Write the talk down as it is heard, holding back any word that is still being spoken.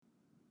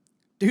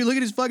Dude, look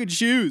at his fucking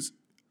shoes.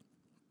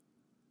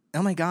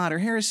 Oh my God, her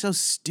hair is so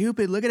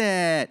stupid. Look at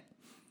it.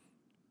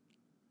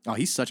 Oh,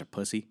 he's such a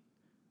pussy.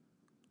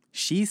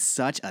 She's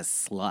such a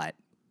slut.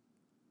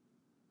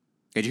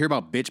 Did you hear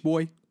about Bitch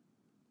Boy?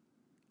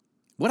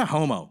 What a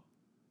homo.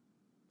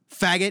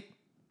 Faggot.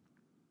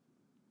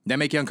 That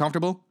make you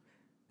uncomfortable?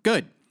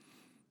 Good.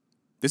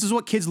 This is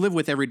what kids live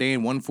with every day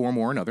in one form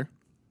or another,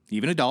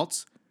 even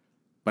adults.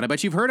 But I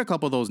bet you've heard a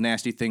couple of those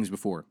nasty things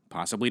before,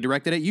 possibly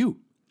directed at you.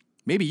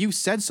 Maybe you've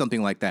said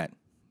something like that.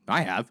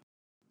 I have.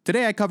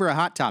 Today I cover a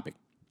hot topic,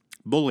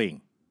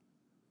 bullying.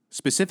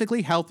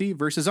 Specifically healthy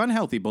versus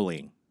unhealthy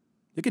bullying.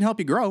 It can help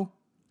you grow,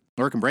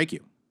 or it can break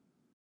you.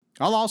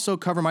 I'll also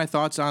cover my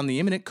thoughts on the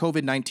imminent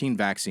COVID-19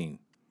 vaccine.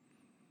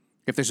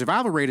 If the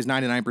survival rate is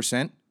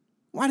 99%,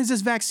 why does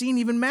this vaccine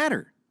even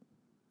matter?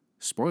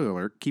 Spoiler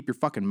alert, keep your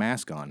fucking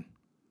mask on.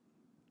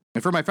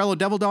 And for my fellow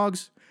devil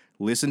dogs,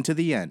 listen to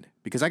the end,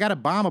 because I got a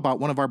bomb about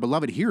one of our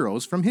beloved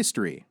heroes from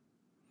history.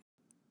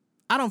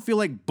 I don't feel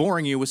like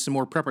boring you with some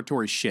more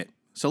preparatory shit,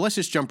 so let's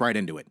just jump right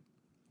into it.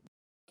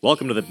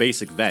 Welcome to The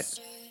Basic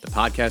Vet, the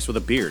podcast with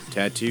a beard,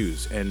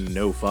 tattoos, and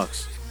no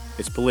fucks.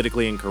 It's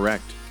politically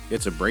incorrect,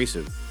 it's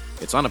abrasive,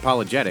 it's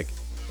unapologetic,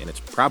 and it's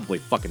probably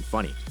fucking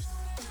funny.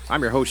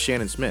 I'm your host,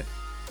 Shannon Smith.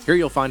 Here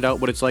you'll find out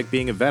what it's like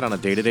being a vet on a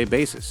day-to-day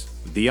basis,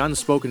 the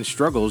unspoken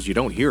struggles you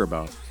don't hear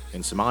about,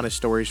 and some honest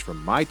stories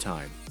from my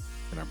time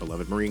in our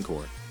beloved Marine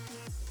Corps.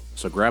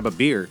 So grab a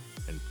beer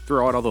and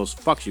throw out all those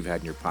fucks you've had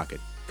in your pocket,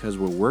 because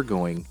where we're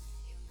going,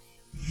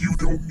 you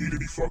don't need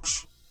any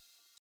fucks.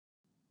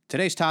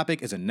 Today's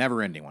topic is a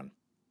never-ending one.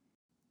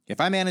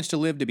 If I manage to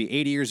live to be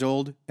 80 years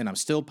old and I'm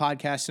still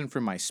podcasting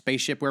from my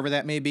spaceship, wherever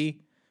that may be,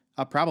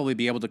 I'll probably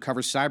be able to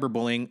cover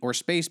cyberbullying or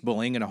space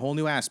bullying in a whole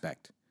new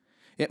aspect.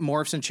 It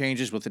morphs and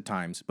changes with the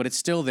times, but it's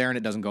still there and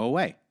it doesn't go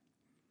away.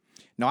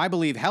 Now, I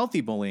believe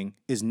healthy bullying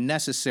is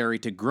necessary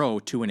to grow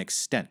to an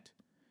extent.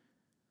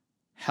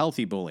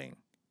 Healthy bullying.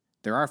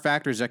 There are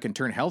factors that can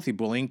turn healthy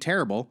bullying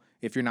terrible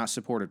if you're not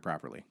supported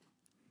properly.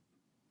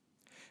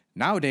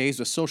 Nowadays,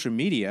 with social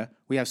media,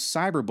 we have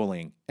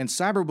cyberbullying, and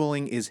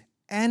cyberbullying is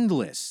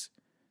endless.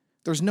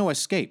 There's no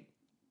escape.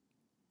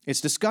 It's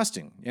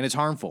disgusting, and it's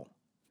harmful.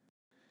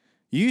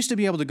 You used to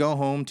be able to go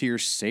home to your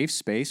safe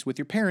space with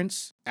your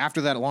parents after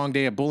that long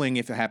day of bullying,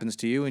 if it happens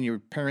to you, and your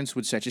parents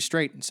would set you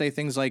straight and say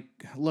things like,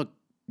 look,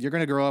 you're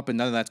going to grow up and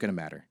none of that's going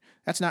to matter.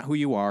 That's not who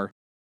you are.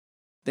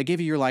 They give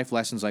you your life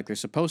lessons like they're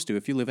supposed to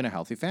if you live in a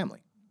healthy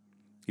family.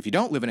 If you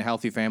don't live in a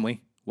healthy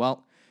family,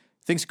 well,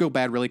 things go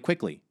bad really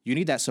quickly. You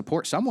need that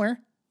support somewhere.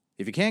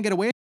 If you can't get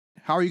away,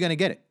 how are you going to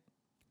get it?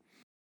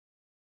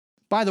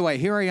 By the way,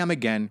 here I am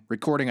again,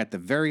 recording at the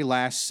very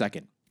last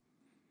second.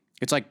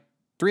 It's like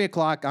 3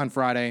 o'clock on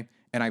Friday,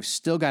 and I've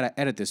still got to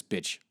edit this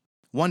bitch.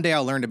 One day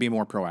I'll learn to be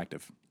more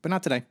proactive, but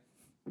not today.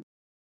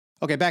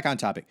 Okay, back on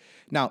topic.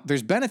 Now,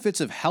 there's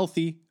benefits of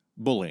healthy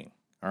bullying,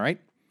 all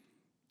right?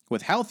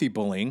 With healthy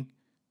bullying,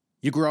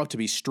 you grow up to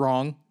be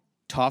strong,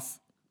 tough,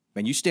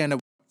 and you stand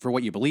up for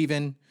what you believe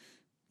in.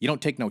 You don't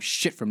take no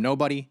shit from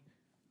nobody.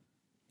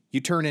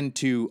 You turn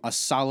into a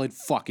solid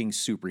fucking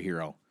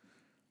superhero.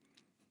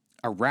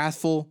 A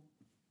wrathful,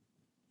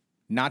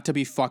 not to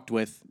be fucked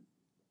with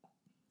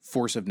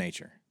force of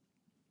nature.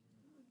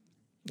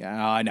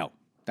 No.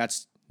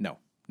 That's no.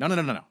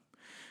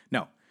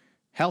 No.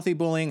 Healthy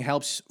bullying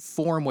helps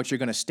form what you're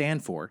going to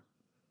stand for,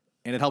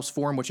 and it helps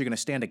form what you're going to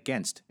stand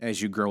against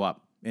as you grow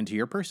up into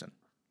your person.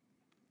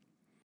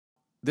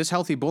 This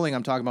healthy bullying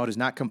I'm talking about is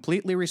not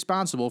completely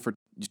responsible for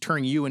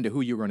turning you into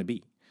who you're going to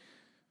be.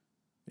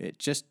 It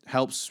just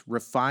helps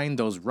refine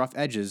those rough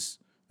edges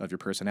of your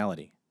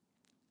personality.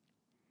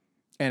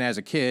 And as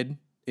a kid,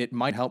 it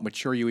might help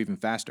mature you even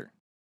faster.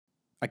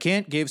 I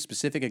can't give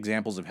specific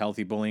examples of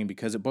healthy bullying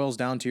because it boils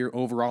down to your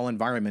overall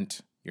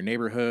environment, your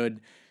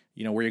neighborhood,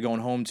 where you're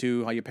going home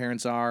to, how your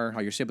parents are,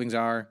 how your siblings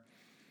are.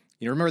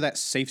 Remember that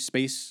safe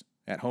space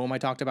at home I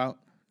talked about?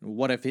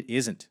 What if it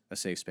isn't a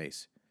safe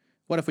space?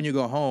 What if when you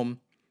go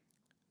home,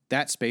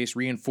 that space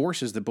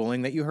reinforces the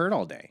bullying that you heard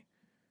all day?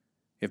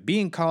 If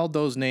being called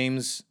those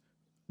names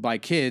by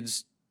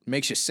kids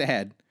makes you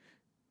sad,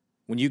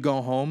 when you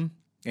go home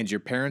and your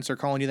parents are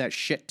calling you that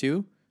shit too,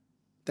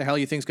 what the hell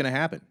you think's going to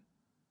happen?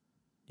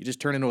 You just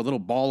turn into a little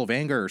ball of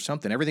anger or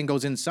something. Everything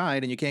goes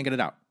inside and you can't get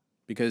it out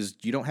because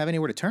you don't have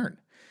anywhere to turn.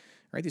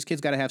 Right? These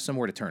kids got to have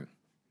somewhere to turn.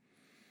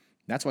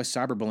 That's why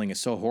cyberbullying is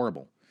so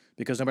horrible,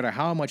 because no matter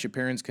how much your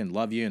parents can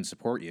love you and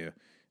support you,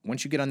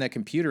 once you get on that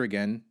computer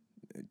again,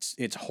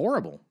 it's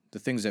horrible, the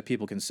things that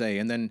people can say,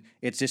 and then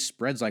it just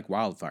spreads like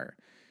wildfire.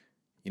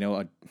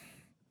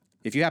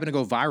 If you happen to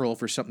go viral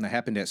for something that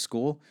happened at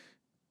school,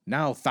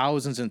 now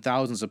thousands and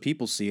thousands of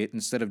people see it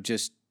instead of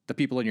just the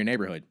people in your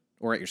neighborhood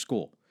or at your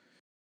school.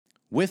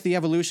 With the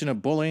evolution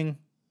of bullying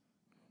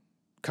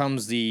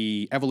comes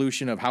the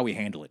evolution of how we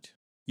handle it.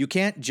 You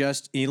can't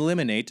just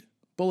eliminate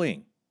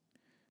bullying.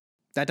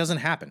 That doesn't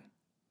happen.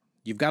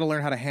 You've got to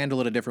learn how to handle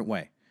it a different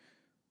way.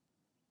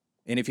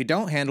 And if you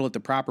don't handle it the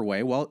proper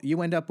way, well,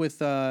 you end up with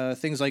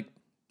things like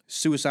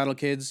suicidal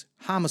kids,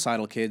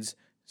 homicidal kids,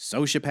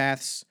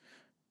 sociopaths,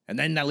 and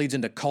then that leads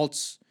into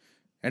cults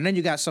And then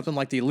you got something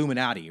like the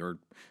Illuminati or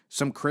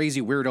some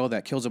crazy weirdo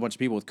that kills a bunch of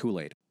people with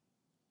Kool-Aid.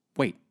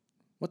 Wait,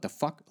 what the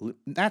fuck?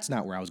 That's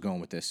not where I was going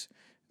with this.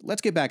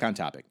 Let's get back on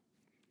topic.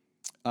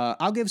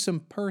 I'll give some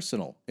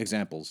personal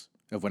examples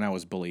of when I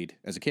was bullied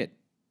as a kid.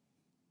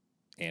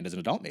 And as an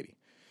adult, maybe.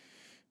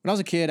 When I was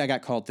a kid, I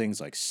got called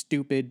things like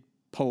stupid,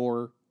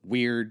 poor,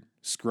 weird,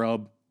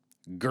 scrub,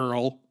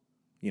 girl.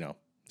 You know,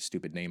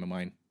 stupid name of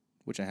mine,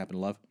 which I happen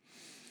to love.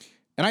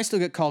 And I still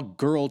get called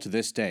girl to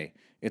this day.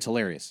 It's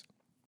hilarious.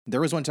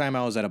 There was one time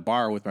I was at a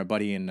bar with my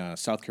buddy in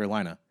South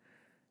Carolina,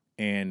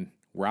 and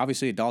we're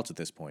obviously adults at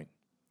this point.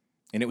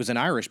 And it was an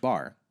Irish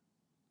bar,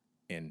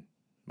 and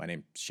my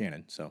name's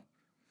Shannon, so.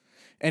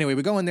 Anyway,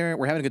 we go in there,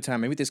 we're having a good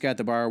time. I meet this guy at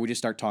the bar, we just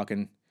start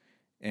talking,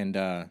 and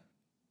we're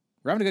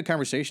having a good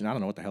conversation. I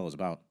don't know what the hell it was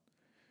about.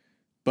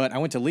 But I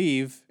went to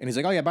leave, and he's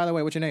like, oh yeah, by the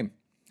way, what's your name?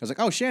 I was like,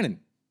 oh, Shannon.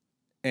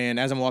 And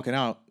as I'm walking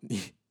out,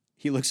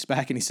 he looks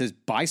back and he says,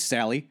 bye,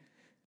 Sally.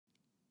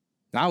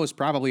 I was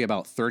probably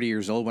about 30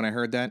 years old when I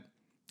heard that.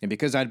 And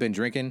because I'd been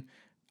drinking,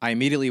 I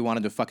immediately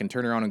wanted to fucking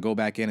turn around and go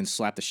back in and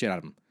slap the shit out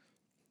of him.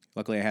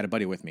 Luckily, I had a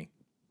buddy with me.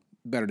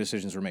 Better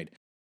decisions were made.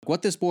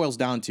 What this boils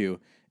down to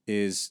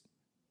is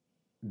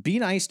be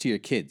nice to your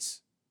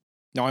kids.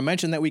 Now, I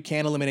mentioned that we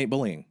can't eliminate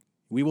bullying.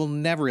 We will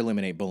never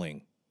eliminate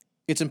bullying.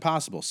 It's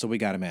impossible, so we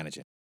got to manage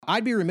it.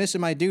 I'd be remiss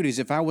in my duties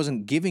if I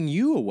wasn't giving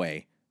you a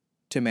way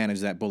to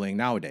manage that bullying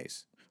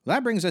nowadays. Well,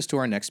 that brings us to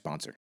our next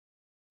sponsor.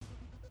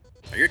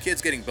 Are your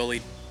kids getting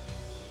bullied?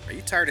 Are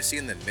you tired of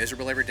seeing them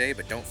miserable every day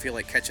but don't feel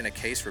like catching a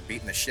case for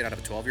beating the shit out of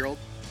a 12-year-old?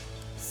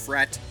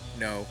 Fret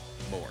no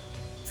more.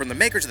 From the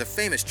makers of the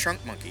famous Trunk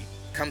Monkey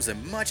comes the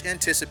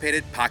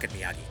much-anticipated Pocket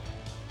Miyagi.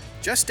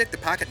 Just stick the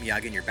Pocket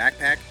Miyagi in your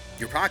backpack,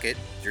 your pocket,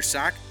 your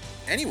sock,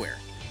 anywhere.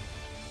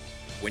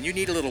 When you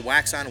need a little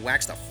wax on,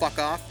 wax the fuck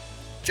off,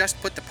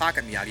 just put the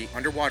Pocket Miyagi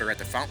underwater at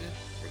the fountain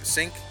or the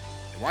sink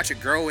and watch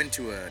it grow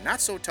into a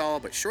not-so-tall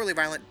but surely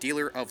violent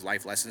dealer of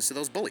life lessons to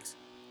those bullies.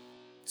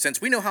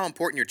 Since we know how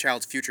important your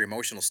child's future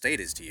emotional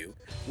state is to you,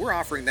 we're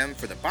offering them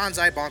for the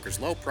Bonsai Bonkers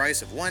low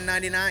price of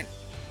 $1.99.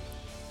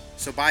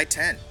 So buy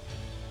 10.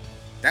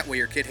 That way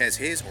your kid has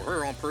his or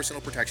her own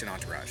personal protection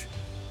entourage.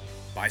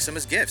 Buy some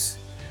as gifts.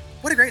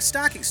 What a great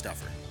stocking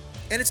stuffer.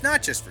 And it's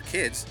not just for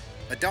kids.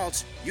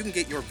 Adults, you can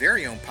get your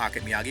very own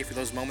Pocket Miyagi for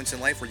those moments in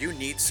life where you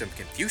need some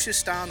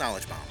Confucius-style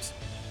knowledge bombs.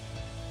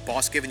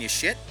 Boss giving you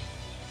shit?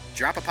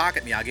 Drop a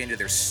Pocket Miyagi into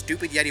their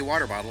stupid Yeti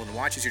water bottle and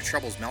watch as your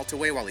troubles melt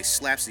away while he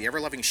slaps the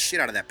ever-loving shit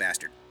out of that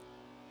bastard.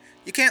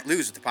 You can't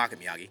lose with the Pocket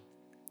Miyagi.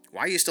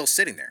 Why are you still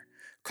sitting there?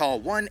 Call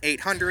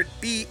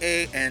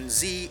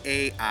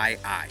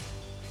 1-800-BANZAII.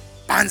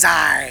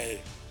 Bonsai!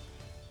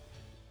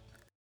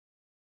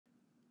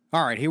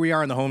 All right, here we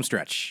are in the home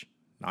stretch.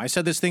 Now, I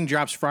said this thing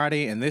drops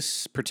Friday, and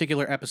this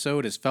particular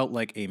episode has felt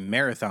like a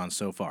marathon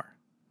so far.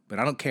 But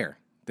I don't care.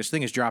 This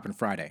thing is dropping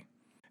Friday.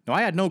 Now,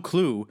 I had no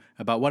clue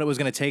about what it was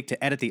going to take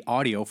to edit the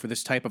audio for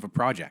this type of a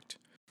project.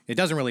 It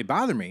doesn't really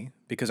bother me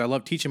because I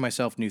love teaching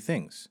myself new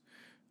things.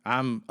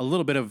 I'm a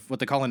little bit of what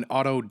they call an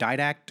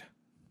autodidact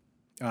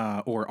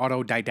or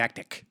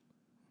autodidactic.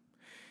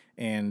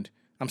 And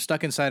I'm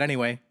stuck inside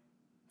anyway.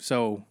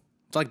 So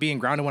it's like being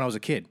grounded when I was a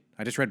kid.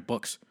 I just read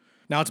books.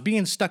 Now, it's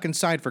being stuck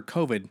inside for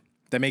COVID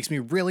that makes me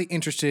really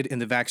interested in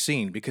the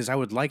vaccine because I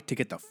would like to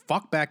get the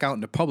fuck back out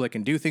into public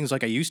and do things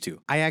like I used to.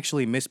 I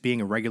actually miss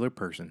being a regular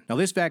person. Now,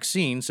 this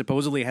vaccine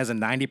supposedly has a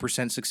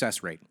 90%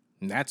 success rate,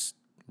 and that's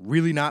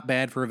really not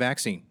bad for a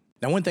vaccine.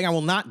 Now, one thing I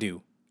will not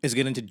do is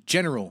get into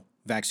general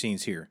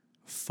vaccines here.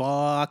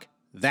 Fuck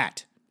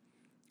that.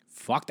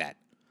 Fuck that.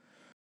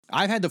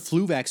 I've had the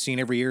flu vaccine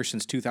every year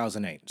since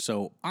 2008,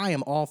 so I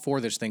am all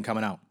for this thing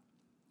coming out.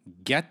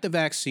 Get the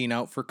vaccine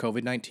out for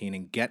COVID-19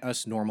 and get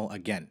us normal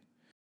again.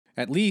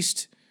 At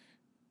least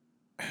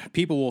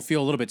people will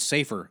feel a little bit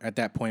safer at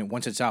that point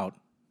once it's out.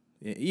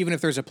 Even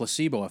if there's a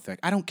placebo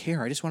effect. I don't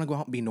care. I just want to go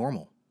out and be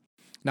normal.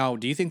 Now,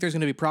 do you think there's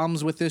going to be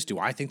problems with this? Do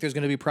I think there's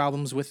going to be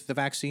problems with the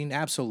vaccine?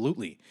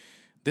 Absolutely.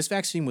 This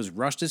vaccine was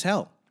rushed as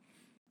hell.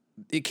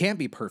 It can't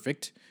be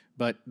perfect,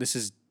 but this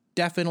is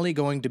definitely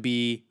going to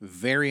be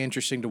very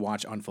interesting to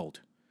watch unfold.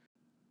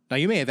 Now,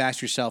 you may have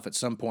asked yourself at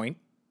some point,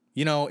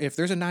 you know, if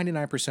there's a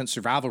 99%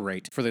 survival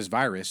rate for this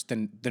virus,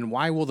 then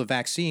why will the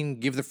vaccine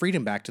give the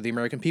freedom back to the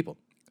American people?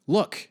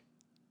 Look,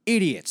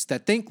 idiots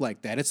that think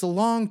like that, it's the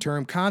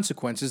long-term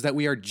consequences that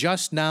we are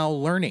just now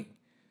learning.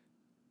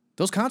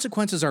 Those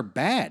consequences are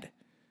bad.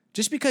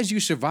 Just because you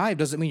survive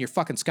doesn't mean you're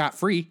fucking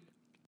scot-free.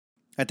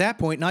 At that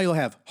point, now you'll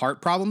have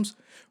heart problems,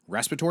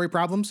 respiratory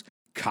problems,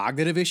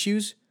 cognitive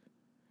issues.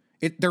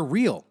 They're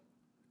real,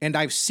 and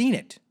I've seen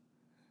it.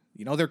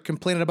 You know, they're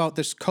complaining about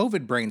this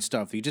COVID brain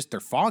stuff.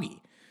 They're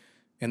foggy.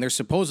 And they're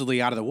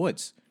supposedly out of the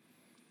woods.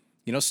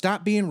 You know,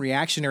 stop being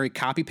reactionary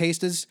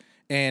copy-pastes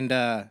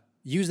and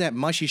use that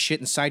mushy shit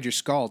inside your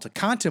skull to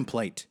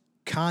contemplate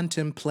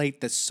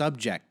the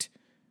subject.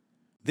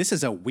 This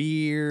is a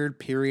weird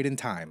period in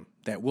time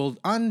that will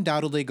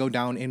undoubtedly go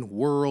down in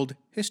world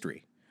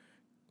history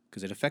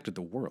because it affected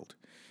the world.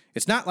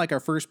 It's not like our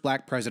first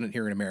black president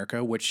here in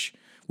America, which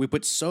we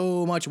put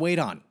so much weight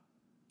on.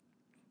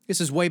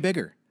 This is way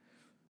bigger.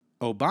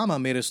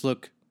 Obama made us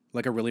look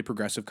like a really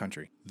progressive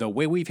country. The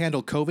way we've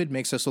handled COVID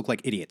makes us look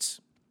like idiots.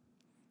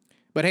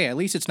 But hey, at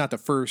least it's not the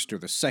first or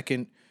the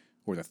second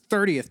or the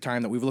 30th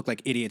time that we've looked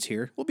like idiots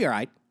here. We'll be all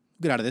right.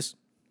 We'll get out of this.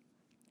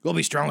 We'll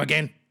be strong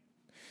again.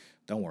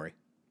 Don't worry.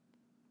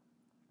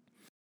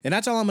 And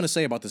that's all I'm going to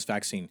say about this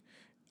vaccine.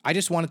 I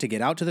just wanted to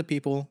get out to the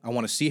people. I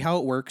want to see how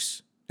it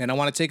works. And I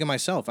want to take it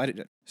myself.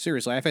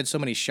 Seriously, I've had so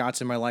many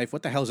shots in my life.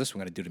 What the hell is this one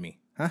going to do to me?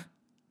 Huh? I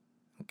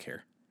don't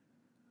care.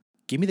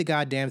 Give me the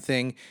goddamn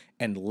thing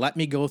and let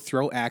me go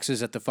throw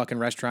axes at the fucking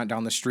restaurant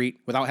down the street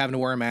without having to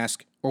wear a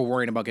mask or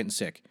worrying about getting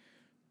sick.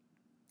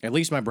 At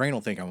least my brain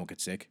will think I won't get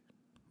sick.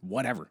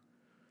 Whatever.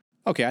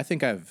 Okay, I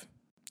think I've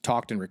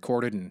talked and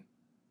recorded and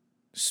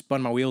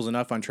spun my wheels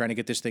enough on trying to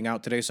get this thing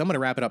out today, so I'm going to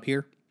wrap it up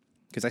here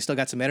because I still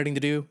got some editing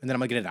to do, and then I'm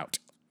going to get it out.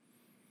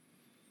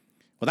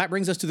 Well, that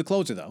brings us to the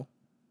closer, though.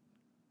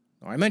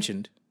 I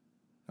mentioned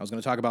I was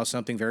going to talk about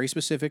something very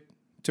specific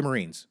to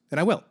Marines, and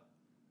I will.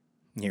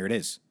 And here it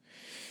is.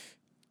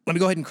 Let me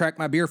go ahead and crack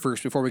my beer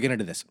first before we get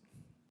into this.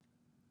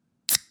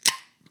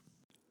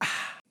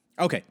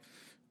 Okay,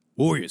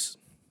 Warriors.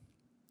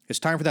 It's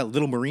time for that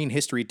little Marine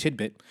history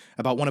tidbit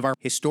about one of our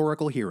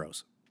historical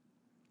heroes.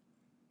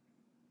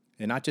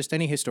 And not just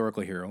any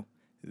historical hero,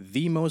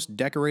 the most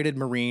decorated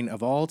Marine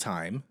of all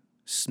time,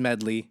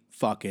 Smedley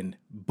fucking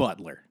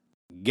Butler.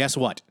 Guess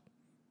what?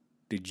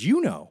 Did you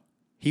know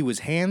he was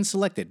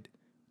hand-selected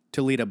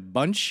to lead a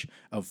bunch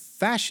of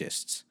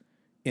fascists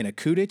in a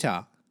coup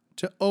d'etat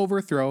to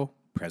overthrow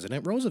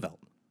President Roosevelt?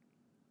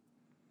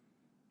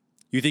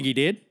 You think he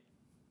did?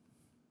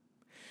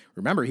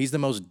 Remember, he's the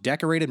most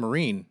decorated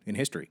Marine in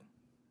history.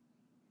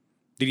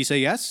 Did he say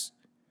yes?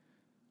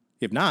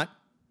 If not,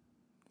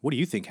 what do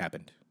you think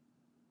happened?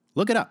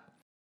 Look it up,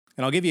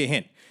 and I'll give you a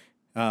hint.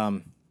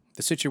 The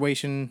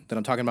situation that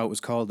I'm talking about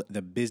was called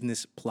the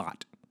business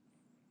plot.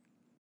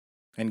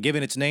 And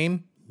given its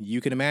name,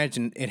 you can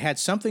imagine it had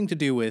something to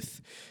do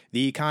with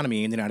the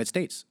economy in the United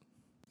States.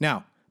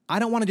 Now, I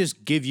don't want to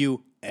just give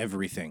you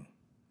everything,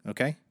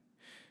 okay?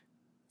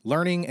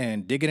 Learning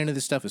and digging into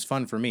this stuff is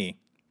fun for me,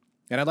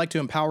 and I'd like to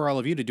empower all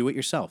of you to do it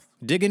yourself.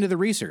 Dig into the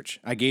research.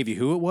 I gave you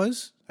who it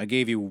was. I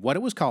gave you what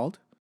it was called.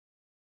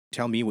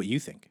 Tell me what you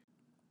think.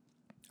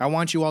 I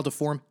want you all to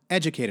form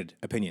educated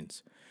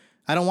opinions.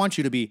 I don't want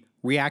you to be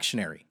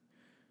reactionary.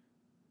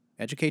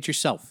 Educate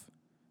yourself.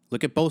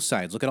 Look at both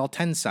sides. Look at all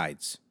 10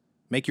 sides.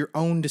 Make your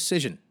own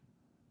decision.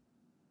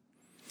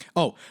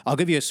 Oh, I'll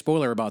give you a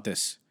spoiler about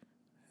this.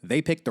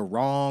 They picked the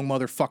wrong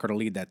motherfucker to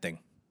lead that thing.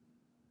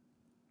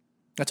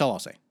 That's all I'll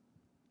say.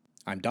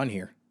 I'm done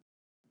here.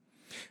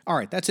 All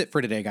right, that's it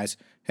for today, guys.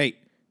 Hey,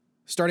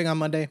 starting on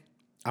Monday,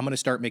 I'm going to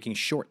start making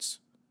shorts.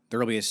 There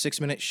will be a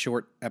 6-minute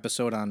short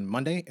episode on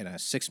Monday and a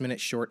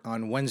 6-minute short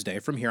on Wednesday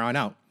from here on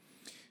out.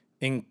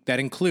 That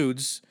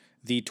includes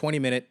the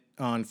 20-minute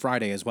on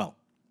Friday as well.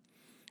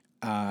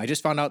 I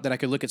just found out that I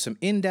could look at some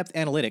in-depth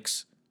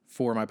analytics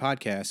for my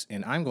podcast,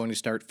 and I'm going to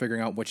start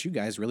figuring out what you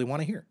guys really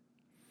want to hear.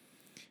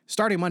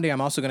 Starting Monday,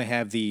 I'm also going to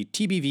have the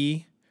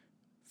TBV,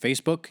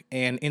 Facebook,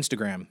 and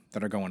Instagram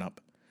that are going up.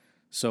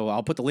 So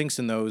I'll put the links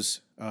in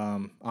those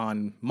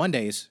on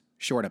Monday's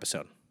short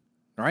episode.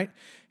 All right?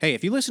 Hey,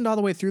 if you listened all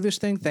the way through this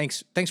thing,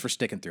 thanks for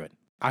sticking through it.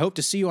 I hope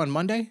to see you on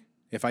Monday.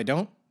 If I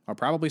don't, I'll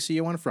probably see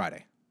you on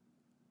Friday.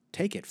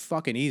 Take it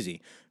fucking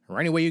easy, or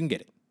any way you can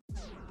get it.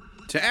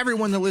 To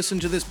everyone that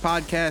listened to this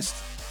podcast,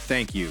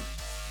 thank you.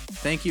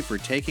 Thank you for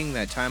taking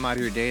that time out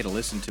of your day to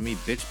listen to me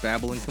bitch,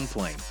 babble, and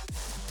complain.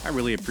 I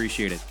really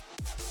appreciate it.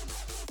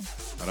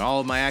 And all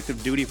of my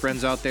active duty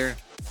friends out there,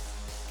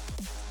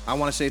 I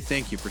want to say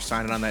thank you for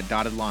signing on that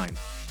dotted line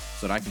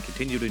so that I can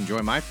continue to enjoy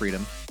my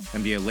freedom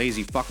and be a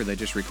lazy fucker that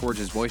just records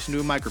his voice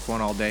into a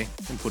microphone all day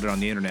and put it on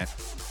the internet.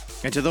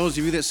 And to those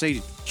of you that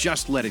say,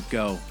 just let it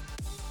go,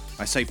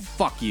 I say,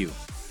 fuck you.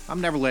 I'm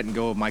never letting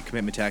go of my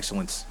commitment to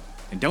excellence.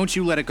 And don't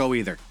you let it go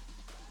either.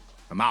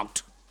 I'm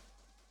out.